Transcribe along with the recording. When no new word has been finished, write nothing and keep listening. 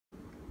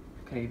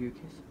Can I give you a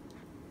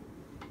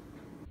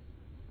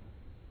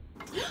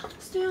kiss?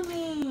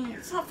 Stanley,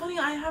 it's not funny.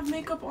 I have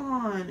makeup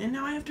on and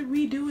now I have to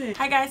redo it.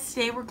 Hi guys,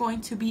 today we're going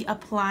to be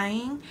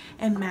applying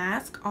a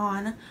mask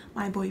on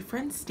my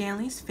boyfriend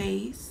Stanley's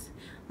face.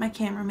 My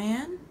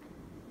cameraman.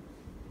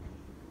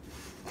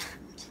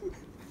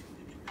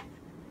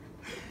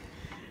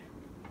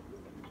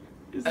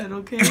 Is that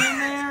okay in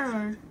there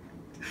or?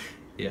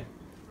 Yeah.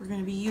 We're going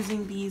to be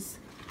using these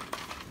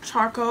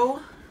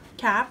charcoal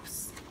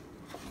caps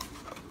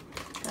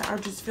that are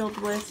just filled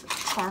with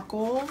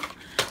charcoal.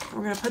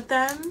 We're going to put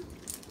them,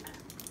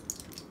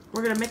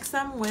 we're going to mix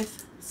them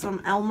with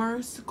some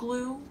Elmer's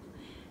glue,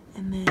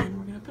 and then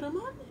we're going to put them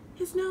on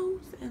his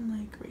nose and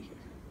like right here.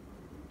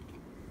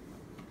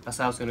 That's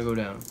how it's going to go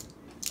down.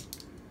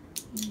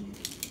 Yeah.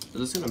 Is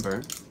this going to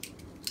burn?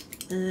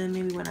 And then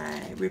maybe when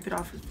I rip it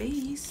off his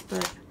face,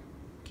 but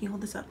can you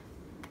hold this up?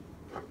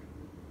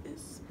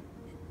 This.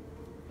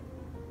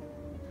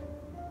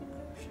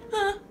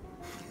 Huh.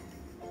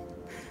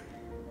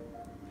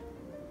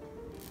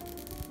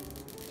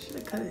 Should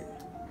have cut it.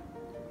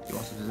 You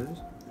want some scissors?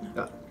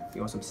 No.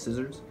 You want some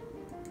scissors?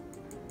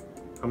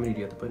 How many do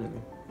you have to put in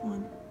there?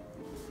 One.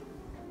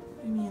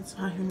 What do you mean it's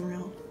not even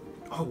real?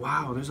 Oh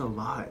wow, there's a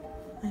lot.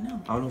 I know.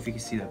 I don't know if you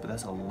can see that, but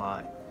that's a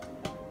lot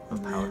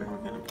of powder. We're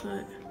gonna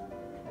put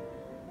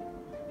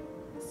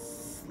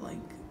like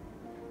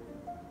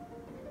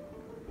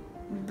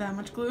that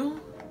much glue.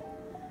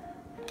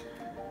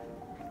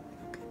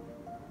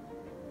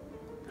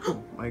 Oh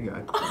my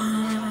god.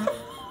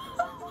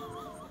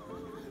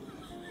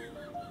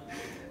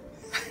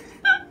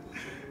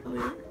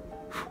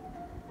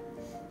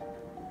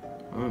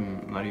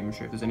 I'm not even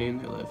sure if there's any in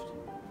there left.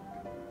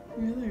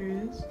 Yeah, there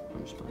is.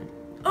 I'm just playing.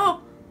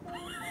 Oh!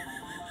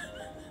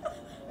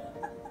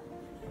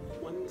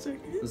 1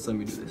 second. Let's let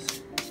me do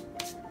this.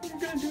 You're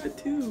gonna do it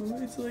too.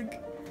 It's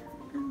like,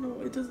 I don't know,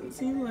 it doesn't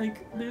seem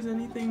like there's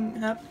anything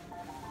happening.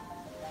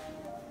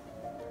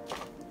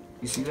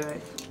 You see that?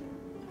 Okay,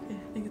 I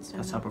think it's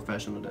done. That's how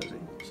professional does it.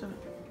 Shut up.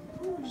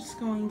 We're just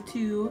going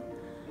to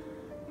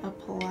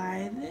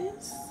apply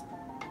this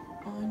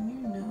on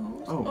your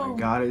nose. Oh my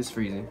god, it's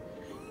freezing.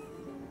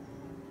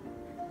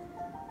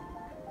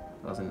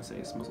 I was gonna say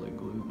it smells like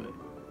glue, but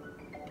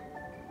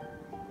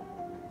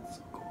It's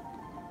so cold.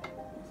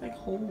 There's like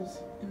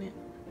holes in it.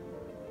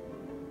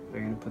 are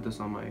you gonna put this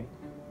on my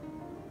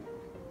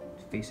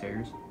face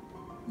hairs?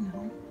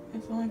 No,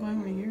 it's only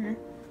going right here.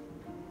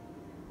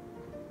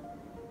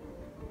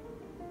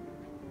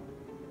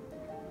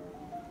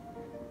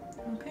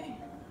 Okay,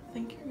 I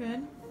think you're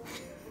good.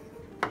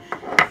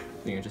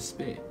 You're gonna just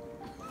spit.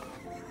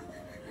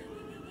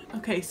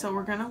 Okay, so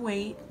we're gonna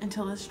wait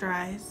until this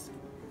dries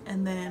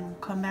and then we'll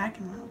come back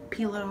and we'll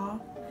peel it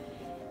off.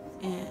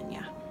 And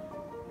yeah.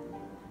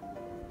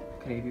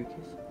 Can I give you a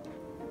kiss?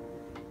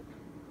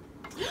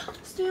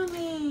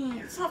 Stanley,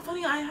 it's not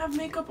funny. I have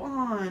makeup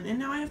on and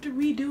now I have to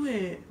redo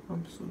it.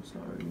 I'm so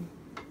sorry.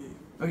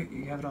 Oh,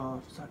 you have it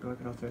off. Stop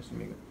working off the rest of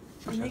your makeup.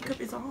 My makeup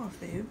is off,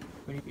 babe.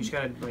 You just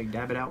gotta like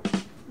dab it out.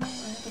 No,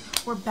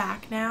 we're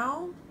back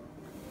now.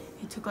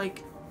 It took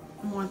like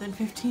more than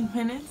 15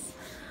 minutes,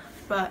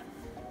 but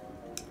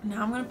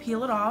now I'm gonna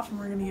peel it off and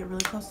we're gonna get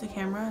really close to the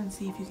camera and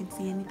see if you can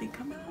see anything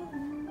come out.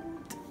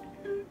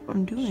 What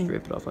I'm doing.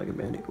 Strip it off like a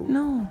bandit. Ooh.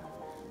 No.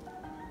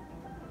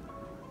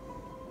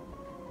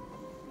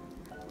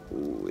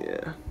 Oh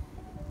yeah.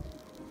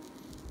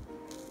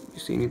 You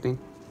see anything?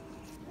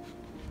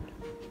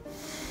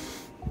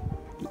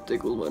 It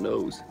tickles my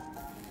nose.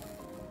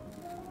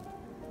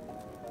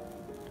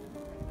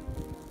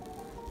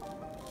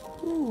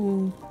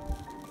 Ooh.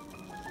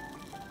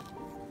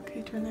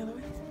 Okay, turn the other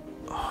way.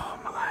 Oh,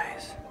 my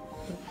eyes.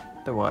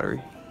 They're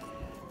watery.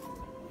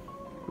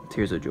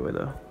 Tears of joy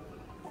though.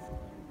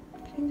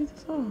 Can you get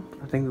this off?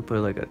 I think we put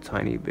like a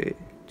tiny bit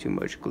too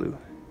much glue.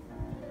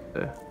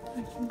 I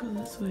can go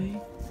this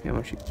way. Yeah,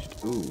 why don't you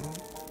just, ooh.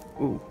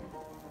 Ooh.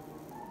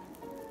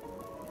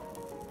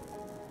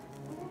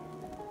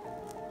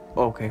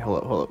 Okay,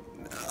 hold up.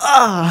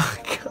 Ah,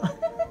 God.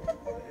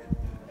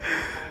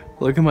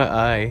 Look at my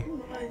eye.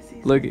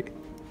 Look at.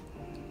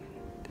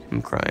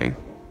 I'm crying.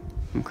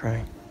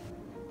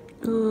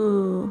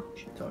 Ooh.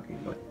 She's talking,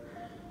 but.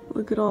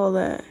 Look at all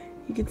that.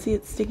 You can see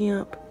it sticking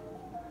up.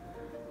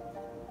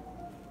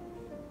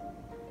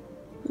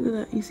 Look at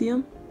that. You see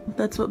them?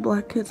 That's what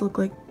black kids look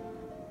like.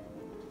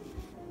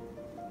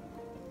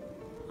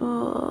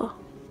 Oh.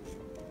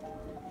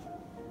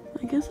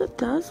 I guess it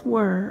does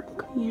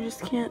work. You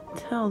just can't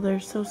tell. They're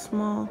so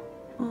small.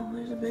 Oh,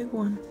 there's a big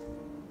one.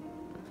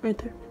 Right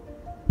there.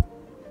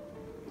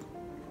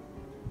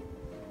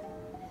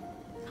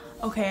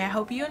 Okay, I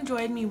hope you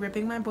enjoyed me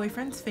ripping my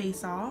boyfriend's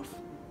face off.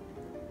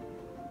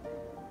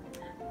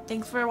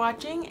 Thanks for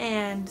watching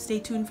and stay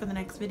tuned for the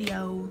next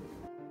video.